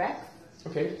 Rivas Rex.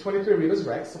 Okay, 23 Rivas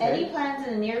Rex. Okay. Any plans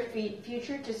in the near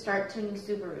future to start tuning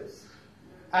Subarus?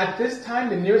 At this time,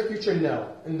 the nearest future,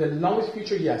 no. In the longest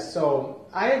future, yes. So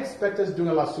I expect us doing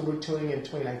a lot of Subaru tuning in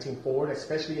 2019 forward,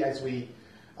 especially as we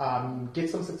get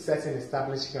some success in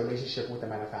establishing a relationship with the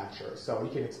manufacturer. So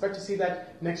you can expect to see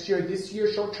that next year. This year,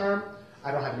 short term, I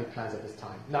don't have any plans at this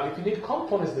time. Now, if you need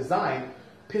components design,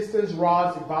 pistons,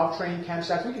 rods, valve train,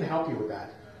 camshafts, we can help you with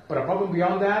that. But above and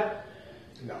beyond that,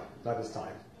 no, not this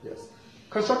time. Yes.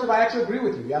 Constructive, I actually agree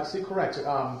with you. You're absolutely correct. The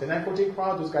 914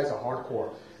 crowd, those guys are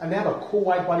hardcore. And they have a cool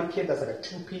white body kit that's like a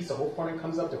 2-piece. The whole front end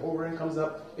comes up, the whole rear end comes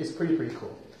up. It's pretty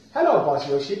cool. Hello, Boss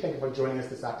Yoshi. Thank you for joining us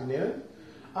this afternoon.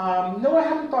 No, I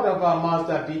haven't thought of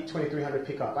Mazda B2300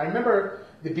 pickup. I remember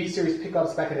the B-Series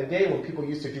pickups back in the day when people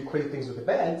used to do crazy things with the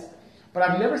beds. But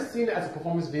I've never seen it as a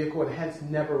performance vehicle and hence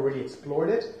never really explored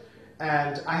it.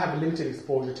 And I have limited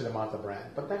exposure to the Mazda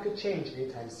brand. But that could change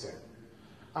anytime soon.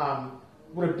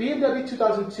 With a BMW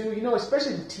 2002,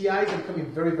 especially the TIs are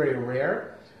becoming very, very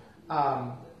rare.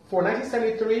 For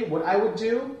 1973, what I would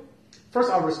do,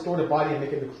 first I'll restore the body and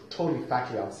make it look totally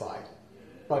factory outside.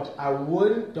 But I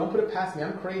wouldn't, don't put it past me,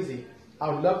 I'm crazy. I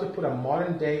would love to put a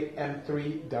modern day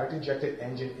M3 direct injected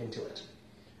engine into it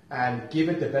and give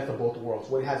it the best of both worlds,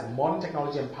 where it has modern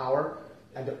technology and power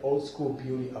and the old school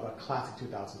beauty of a classic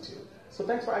 2002. So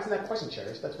thanks for asking that question,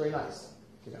 Cherish. That's very nice.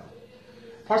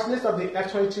 Parts list of the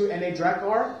F-22 NA drag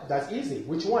car, that's easy.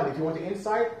 Which one? If you want the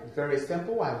inside, very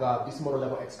simple. I have Bisimoto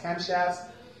Level X camshafts,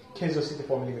 Kenzo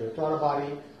 64mm throttle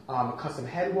body, custom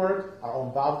headwork, our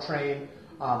own valve train,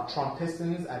 Tron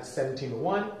pistons at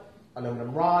 17:1,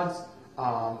 aluminum rods.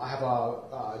 I have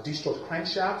a D-stroke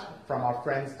crankshaft from our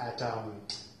friends at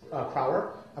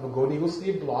Crowler. I have a Golden Eagle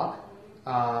sleeve block.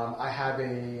 I have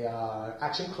a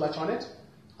action clutch on it.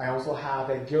 I also have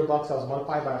a gearbox that was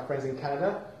modified by our friends in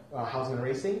Canada, Hausman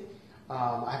Racing.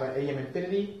 I have an AEM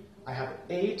Infinity. I have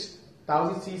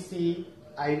 8,000cc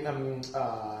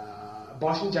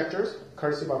Bosch injectors,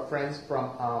 courtesy of our friends from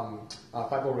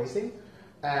 5.0 Racing.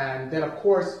 And then, of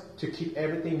course, to keep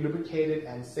everything lubricated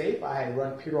and safe, I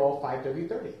run Purol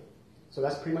 5W30. So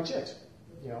that's pretty much it.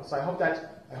 So I hope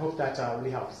that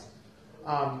really helps.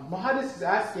 Mohadis is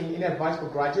asking, any advice for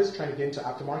graduates trying to get into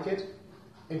aftermarket?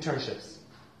 Internships.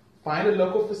 Find a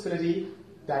local facility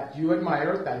that you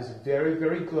admire, that is very,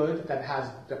 very good, that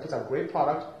puts out a great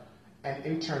product, and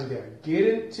intern there. Get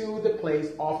into the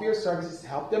place, offer your services,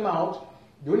 help them out,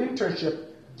 do an internship,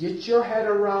 get your head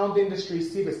around the industry,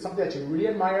 see if it's something that you really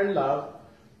admire and love,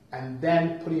 and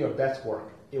then put in your best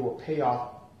work. It will pay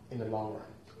off in the long run.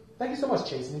 Thank you so much,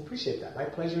 Chase, and appreciate that. My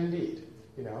pleasure indeed.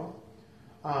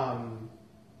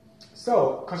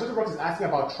 So, Constructive Works is asking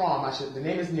about Tron. Actually, the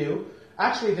name is new.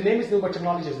 Actually, the name is new, but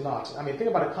technology is not. I mean, think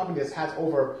about a company that has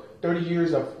over 30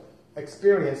 years of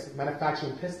experience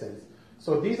manufacturing pistons.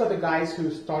 So these are the guys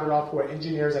who started off, who are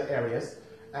engineers at Arias,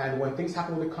 and when things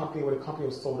happened with the company, when the company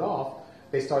was sold off,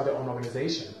 they started their own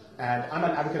organization. And I'm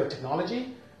an advocate of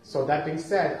technology, so that being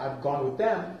said, I've gone with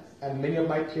them, and many of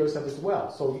my peers have as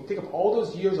well. So you think of all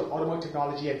those years of automotive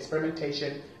technology,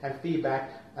 experimentation, and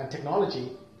feedback, and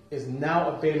technology is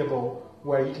now available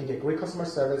where you can get great customer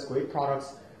service, great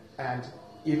products, and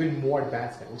even more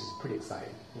advancement, which is pretty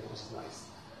exciting, which is nice.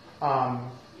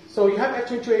 So you have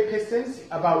F-22A pistons,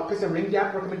 about piston ring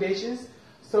gap recommendations.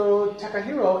 So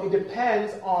Takahiro, it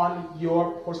depends on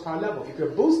your horsepower level. If you're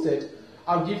boosted,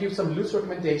 I'll give you some loose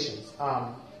recommendations.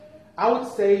 I would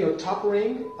say your top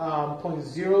ring,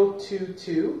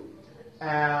 0.022.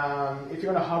 If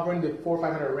you're going to hover in the 400 or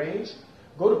 500 range,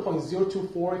 go to 0.024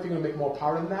 if you're going to make more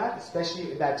power than that,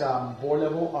 especially at that bore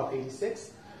level of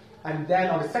 86. And then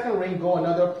on the second ring, go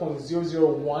another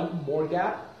 0.001 more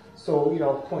gap. So,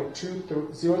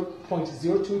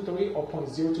 0.023 or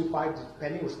 0.025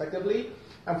 depending respectively.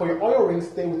 And for your oil rings,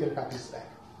 stay within factory spec.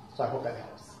 So I hope that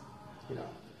helps.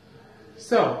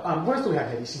 So, what else do we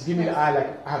have, Hedy? She's giving me the eye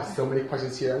like, I have so many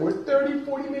questions here. We're 30,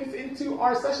 40 minutes into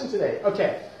our session today.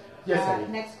 Okay. Yes, Hedy.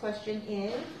 Next question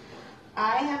is,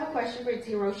 I have a question for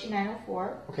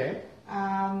Hiroshi904. Okay.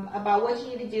 About what you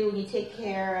need to do when you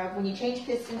when you change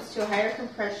pistons to a higher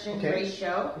compression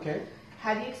ratio. Okay.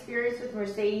 Have you experienced with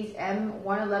Mercedes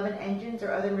M111 engines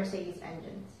or other Mercedes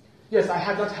engines? Yes, I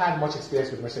have not had much experience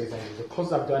with Mercedes engines. The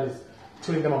closest I've done is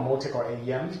tuning them on Motec or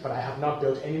AEMs, but I have not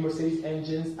built any Mercedes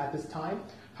engines at this time.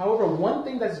 However, one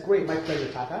thing that's great, my pleasure,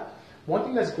 Taka, one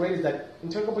thing that's great is that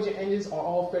internal combustion engines are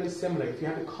all fairly similar. If you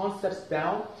have the concepts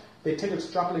down, they tend to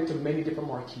extrapolate to many different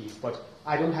marquees, but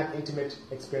I don't have intimate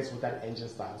experience with that engine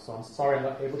style, so I'm sorry I'm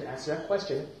not able to answer that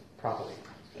question properly.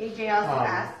 AJ also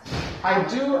asked. I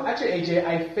do, actually AJ,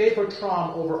 I favor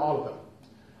Trom over all of them.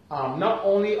 Not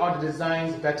only are the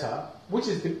designs better, which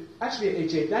is actually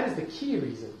AJ, that is the key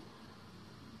reason.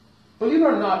 Believe it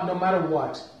or not, no matter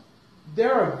what,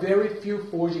 there are very few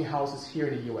forging houses here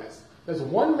in the US. There's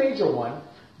one major one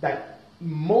that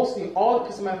mostly all the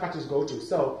piston manufacturers go to.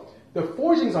 So the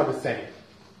forgings are the same.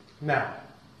 Now,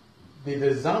 the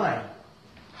design,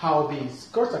 how the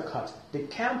skirts are cut, the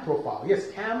cam profile, yes,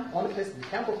 cam on the piston, the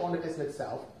cam profile on the piston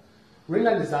itself,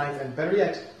 ringline designs, and better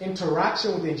yet,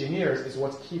 interaction with engineers is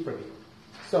what's key for me.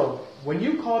 So when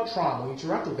you call Trom, when you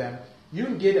interact with them, you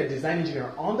can get a design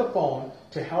engineer on the phone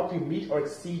to help you meet or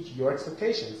exceed your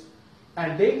expectations.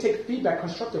 And they take feedback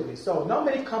constructively. So not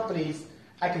many companies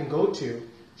I can go to,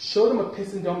 show them a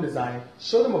piston dome design,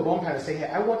 show them a bone pattern, and say, hey,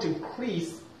 I want to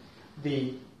increase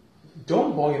the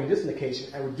dome volume in this location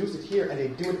and reduce it here, and they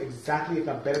do it exactly, if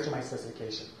not better, to my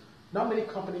specification. Not many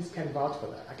companies can vouch for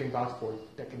that. I can vouch for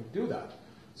it that can do that.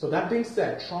 So that being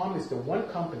said, Trom is the one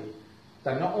company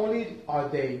that not only are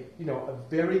they, a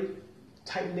very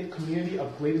tight-knit community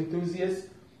of great enthusiasts,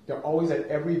 they're always at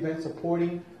every event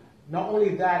supporting. Not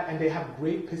only that, and they have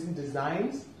great piston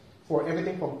designs for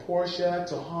everything from Porsche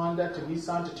to Honda to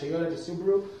Nissan to Toyota to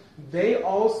Subaru. They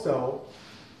also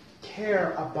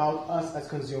care about us as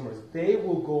consumers. They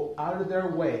will go out of their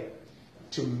way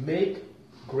to make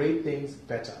great things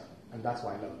better. And that's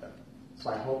why I love them. So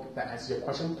I hope that answers your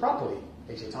question properly,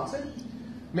 AJ Thompson.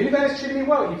 Minivan is treating me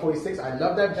well, E46. I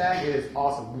love that van. It is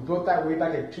awesome. We built that way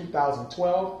back in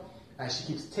 2012. And she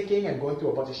keeps ticking and going through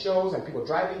a bunch of shows and people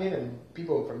driving in and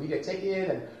people from media taking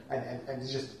it and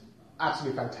it's just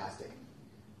absolutely fantastic.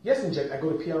 Yes, Inject, I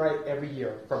go to PRI every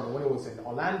year from when it was in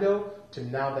Orlando to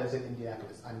now that it's in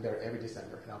Indianapolis. I'm there every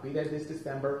December. And I'll be there this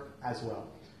December as well.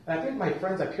 And I think my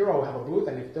friends at Puro will have a booth,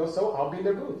 and if they're so, I'll be in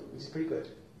their booth, which is pretty good.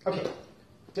 Okay.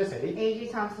 Just Hedy.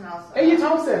 AJ Thompson also. AJ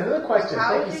Thompson, another question.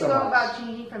 Thank you so much. How would you go about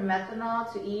changing from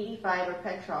methanol to E85 or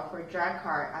petrol for a drag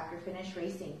car after finished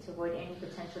racing to avoid any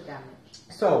potential damage?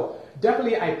 So,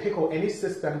 definitely I pickle any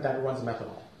system that runs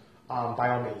methanol, by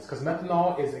all means, because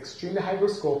methanol is extremely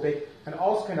hygroscopic and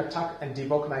also can attack and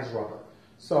devulcanize rubber.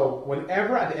 So,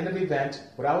 whenever at the end of the event,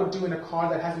 what I would do in a car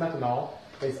that has methanol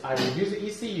is I would use the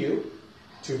ECU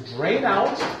to drain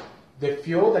out the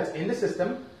fuel that's in the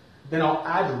system. Then I'll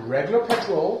add regular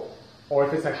petrol, or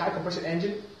if it's a high compression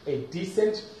engine, a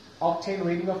decent octane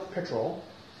rating of petrol,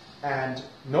 and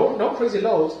no crazy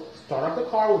loads. Start up the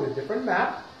car with a different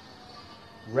map,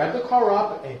 rev the car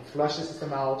up, and flush the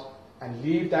system out, and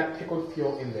leave that pickled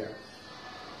fuel in there.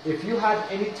 If you have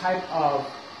any type of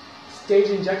stage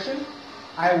injection,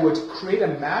 I would create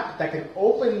a map that can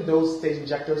open those stage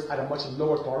injectors at a much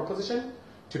lower throttle position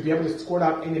to be able to squirt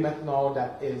out any methanol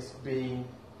that is being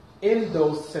in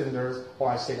those cylinders, or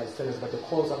I say not cylinders, but the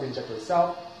coils of the injector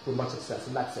itself, with much success,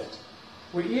 and that's it.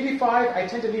 With E85, I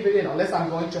tend to leave it in unless I'm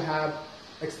going to have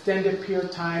extended period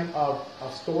of time of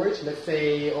storage, let's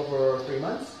say over 3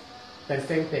 months. Then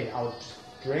same thing, I'll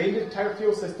drain the entire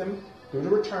fuel system through the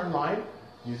return line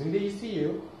using the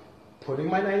ECU,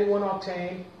 putting my 91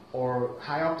 octane or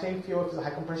high octane fuel if it's a high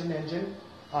compression engine.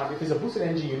 If it's a boosted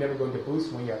engine, you're never going to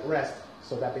boost when you're at rest.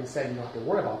 So that being said, you don't have to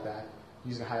worry about that.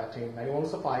 Using a high octane, 91 will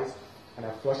suffice, and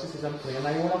I flush the system, put in a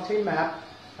 91 octane map,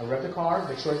 I rev the car,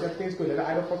 make sure everything's good, let it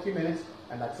idle for a few minutes,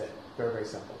 and that's it. Very, very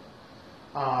simple.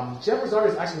 Jeff Rosario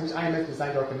is actually which IMF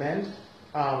design to recommend.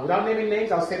 Without naming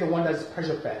names, I'll say the one that's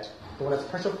pressure fed. The one that's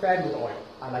pressure fed with oil.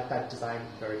 I like that design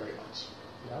very, very much.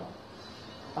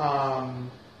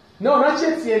 No, not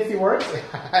yet CNC works.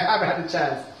 I haven't had the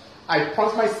chance. I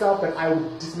promised myself that I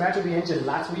would dismantle the engine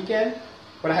last weekend,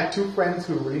 but I had two friends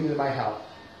who really needed my help.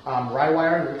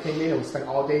 Rywire and Rick came in and we spent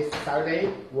all day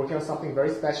Saturday working on something very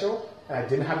special, and I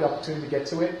didn't have the opportunity to get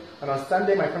to it. And on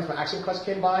Sunday, my friends from Action Clutch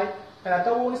came by, and I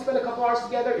thought we'll only spend a couple hours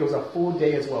together. It was a full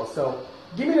day as well. So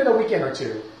give me another weekend or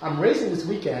two. I'm racing this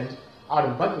weekend out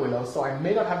in Butwillow, so I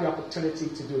may not have the opportunity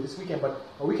to do it this weekend, but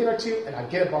a weekend or two, and I'll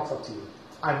get a box up to you.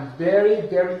 I'm very,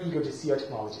 very eager to see your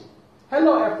technology.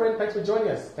 Hello, Efren. Thanks for joining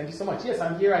us. Thank you so much. Yes,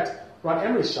 I'm here at Ron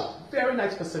Emery's shop. Very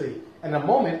nice facility. And in a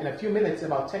moment, in a few minutes,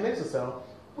 about 10 minutes or so,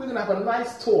 we're going to have a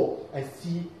nice tour and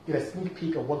get a sneak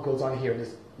peek of what goes on here in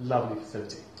this lovely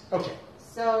facility. Okay.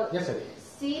 So, yes, it is.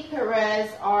 C.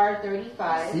 Perez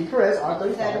R35. C. Perez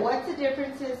R35. Said, what's the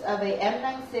differences of a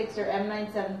M96 or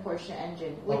M97 Porsche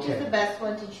engine? Which is the best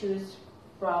one to choose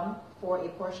from for a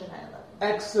Porsche 911?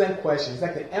 Excellent question.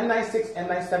 Exactly. M96,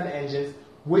 M97 engines,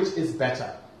 which is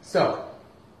better? So,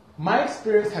 my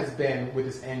experience has been with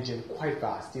this engine quite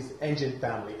vast, this engine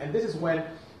family. And this is when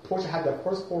Porsche had their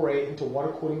first foray into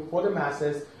water cooling for the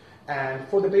masses and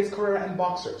for the base Carrera and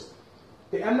Boxers.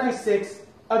 The M96,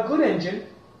 a good engine,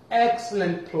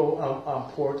 excellent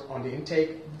port on the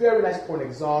intake, very nice port and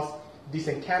exhaust,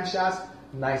 decent camshafts,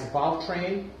 nice valve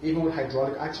train, even with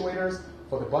hydraulic actuators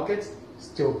for the buckets.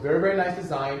 Still very, very nice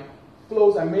design,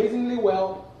 flows amazingly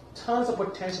well, tons of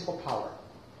potential for power.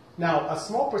 Now, a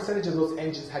small percentage of those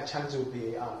engines had challenges with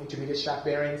the intermediate shaft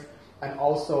bearings and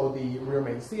also the rear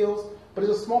main seals, but it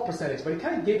was a small percentage, but it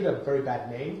kind of gave it a very bad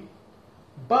name.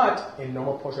 But in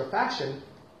normal Porsche fashion,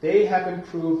 they have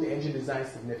improved the engine design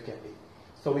significantly.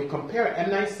 So we compare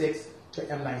M96 to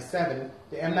M97.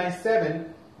 The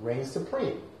M97 reigns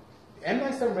supreme. The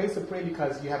M97 reigns supreme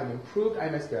because you have an improved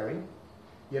IMS bearing,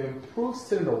 you have improved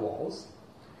cylinder walls,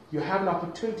 you have an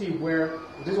opportunity where,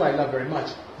 this is what I love very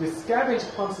much, the scavenge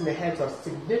pumps in the heads are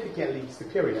significantly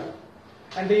superior.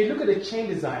 And then you look at the chain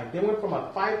design. They went from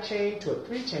a 5-chain to a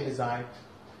 3-chain design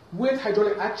with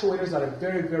hydraulic actuators that are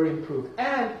very, very improved.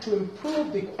 And to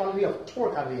improve the quality of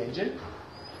torque out of the engine,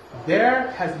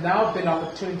 there has now been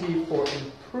opportunity for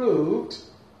improved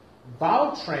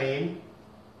valve train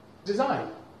design.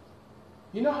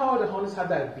 You know how the Hondas have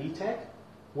that VTEC,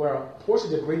 where Porsche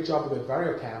did a great job with the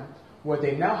VarioCam, where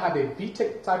they now have a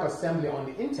VTEC type assembly on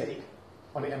the intake,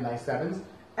 on the M97s,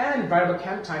 and variable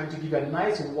cam time to give you a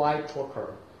nice wide torque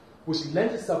curve, which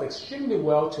lends itself extremely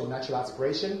well to natural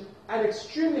aspiration and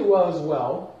extremely well as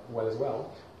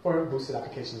well for boosted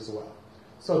applications as well.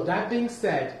 So that being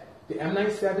said, the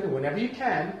M97, whenever you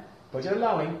can, budget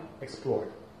allowing, explore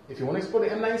it. If you want to explore the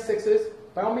M96s,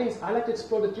 by all means, I like to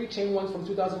explore the 3-chain ones from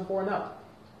 2004 and up.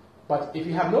 But if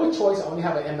you have no choice, I only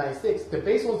have an M96. The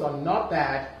base ones are not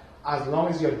bad as long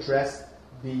as you address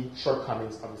the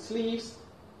shortcomings of the sleeves,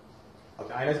 of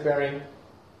the INS bearing,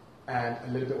 and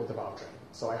a little bit with the valve train.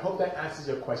 So I hope that answers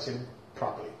your question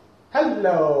properly.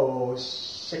 Hello,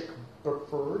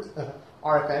 Shickberford,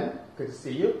 RFN, good to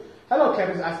see you. Hello,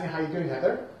 Kevin's asking how you're doing,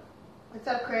 Heather. What's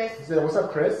up, Chris? He said, what's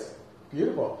up, Chris?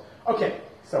 Beautiful. Okay,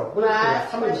 so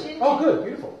last question. Oh, good,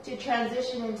 beautiful. To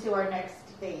transition into our next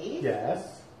phase.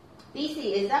 Yes.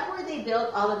 BC, is that where they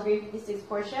built all the 356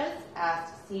 Porsches?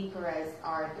 Asked C. Perez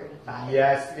R35.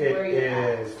 Yes, it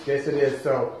is. Yes, it is.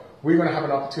 So we're going to have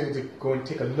an opportunity to go and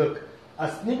take a look,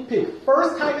 a sneak peek,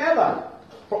 first time ever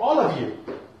for all of you,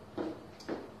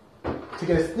 to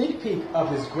get a sneak peek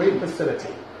of this great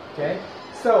facility. Okay.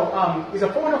 So is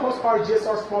a 400 horsepower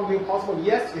GSR small wheel possible?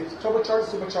 Yes, it's turbocharged,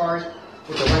 supercharged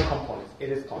with the right components. It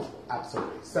is possible,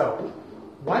 absolutely. So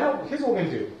here's what we're going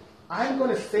to do. I'm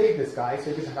going to save this guy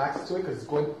so you can have access to it because it's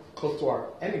going close to our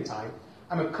ending time.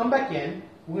 I'm going to come back in.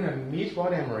 We're going to meet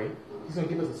Rod Emery. He's going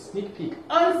to give us a sneak peek,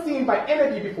 unseen by any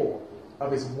of you before,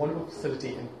 of his wonderful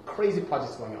facility and crazy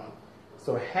projects going on.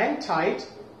 So hang tight.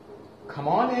 Come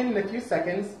on in a few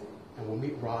seconds, and we'll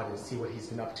meet Rod and see what he's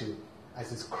been up to as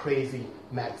this crazy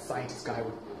mad scientist guy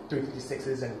with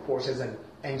 356s and Porsches and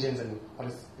engines and all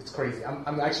this. It's crazy.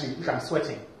 I'm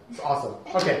sweating. It's awesome.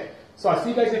 Okay. So I'll see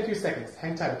you guys in a few seconds.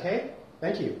 Hang tight, okay?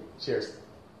 Thank you. Cheers.